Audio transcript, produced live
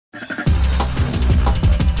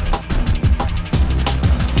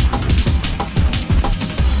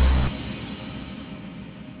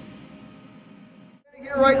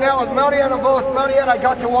right now with Marianne. Marianne, I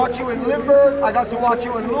got to watch you in Limburg, I got to watch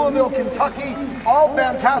you in Louisville, Kentucky, all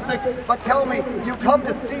fantastic. But tell me, you come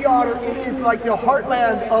to Sea Otter, it is like the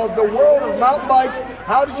heartland of the world of mountain bikes.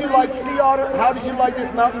 How did you like Sea Otter? How did you like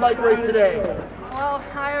this mountain bike race today? Well,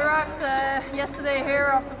 I arrived yesterday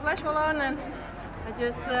here after Flash Wallon, and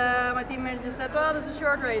my teammate just said, well, this is a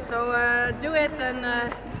short race, so do it,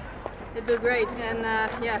 and it did great. And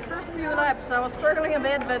yeah, first few laps I was struggling a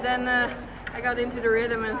bit, but then I got into the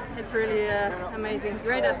rhythm, and it's really amazing.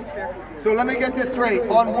 Great atmosphere. So let me get this straight.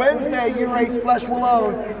 On Wednesday you raced Flash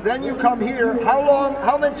Wallon, then you come here.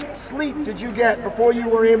 How much sleep did you get before you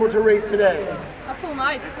were able to race today? A full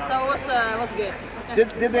night, so it was good.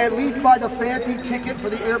 Did they at least buy the fancy ticket for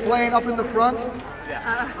the airplane up in the front?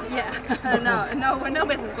 Yeah, no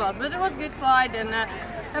business class, but it was a good flight, and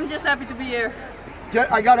I'm just happy to be here.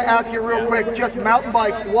 I got to ask you real quick, just mountain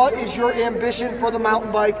bikes, what is your ambition for the mountain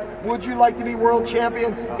bike? Would you like to be world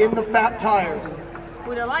champion in the fat tires?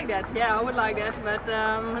 Would I like that? Yeah, I would like that, but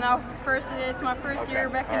now it's my first year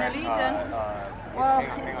back in elite, and well,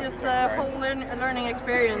 it's just a whole learning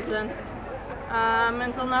experience, and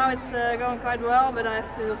until now it's going quite well, but I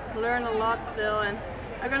have to learn a lot still, and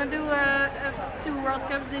I'm going to do 2 World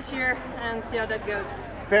Cups this year and see how that goes.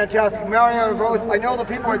 Fantastic. Marianne, I know the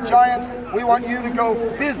people at Giant, we want you to go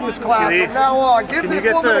business class from now on. Give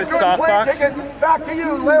this woman a good plane ticket. Back to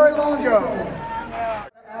you, Larry Longo.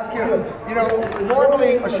 Ask you know,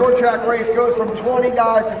 normally a short track race goes from 20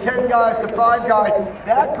 guys to 10 guys to 5 guys.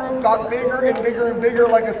 That group got bigger and bigger and bigger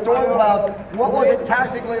like a storm cloud. What was it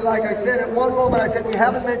tactically like? I said at one moment, I said, we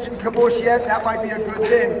haven't mentioned Kabush yet. That might be a good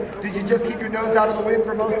thing. Did you just keep your nose out of the wind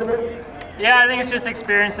for most of it? Yeah, I think it's just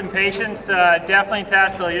experience and patience. Definitely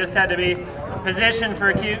tactical. You just had to be positioned for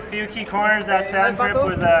a few key corners. That sand trip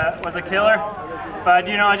was a killer. But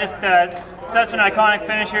you know, just such an iconic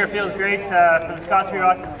finish here. It feels great for the Scots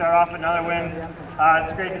Rocks to start off another win.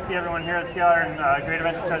 It's great to see everyone here at Sea Otter, and great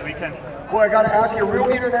event to start the weekend. Boy, I got to ask you, a real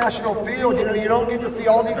international field. You know, you don't get to see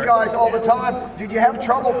all these guys all the time. Did you have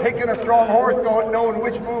trouble picking a strong horse, knowing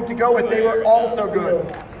which move to go with? They were all so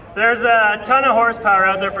good. There's a ton of horsepower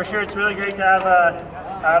out there for sure. It's really great to have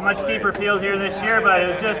a much deeper field here this year, but it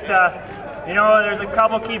was just, you know, there's a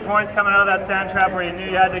couple key points coming out of that sand trap where you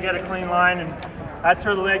knew you had to get a clean line, and that's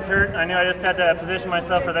where the legs hurt. I knew I just had to position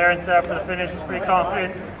myself for there and set up for the finish. I was pretty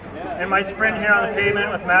confident in my sprint here on the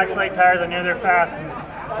pavement with max light tires. I knew they're fast, and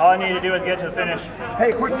all I needed to do was get to the finish.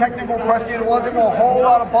 Hey, quick technical question. Wasn't a whole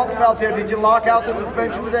lot of bumps out there. Did you lock out the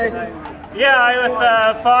suspension today? Yeah,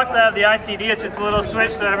 with Fox I have the ICD. It's just a little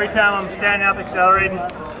switch, so every time I'm standing up accelerating,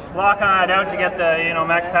 lock on it out to get the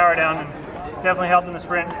max power down, and it's definitely helped in the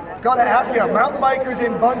sprint. Got to ask you, mountain bikers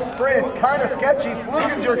in bunch sprints, kind of sketchy.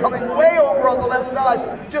 Fluginger coming way over on the left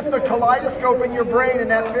side. Just the kaleidoscope in your brain in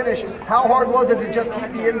that finish. How hard was it to just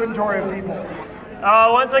keep the inventory of people?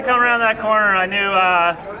 Once I come around that corner, I knew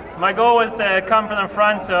my goal was to come from the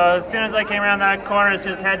front, so as soon as I came around that corner, it's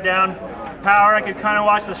just head down. Power, I could kind of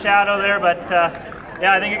watch the shadow there, but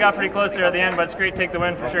yeah, I think it got pretty close there at the end, but it's great to take the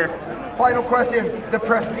win for sure. Final question, the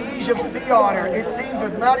prestige of Sea Otter. It seems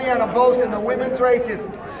with Marianne in the women's race is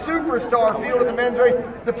superstar field in the men's race.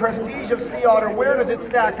 The prestige of Sea Otter, where does it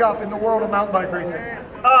stack up in the world of mountain bike racing?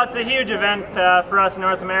 Oh, it's a huge event for us in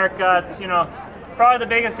North America. It's, you know, probably the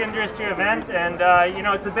biggest industry event, and you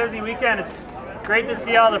know, it's a busy weekend. It's great to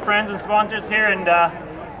see all the friends and sponsors here, and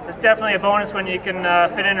it's definitely a bonus when you can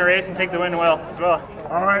fit in a race and take the win well as well.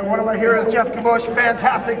 All right, one of my heroes, Geoff Kabush,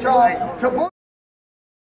 fantastic job. Kabush.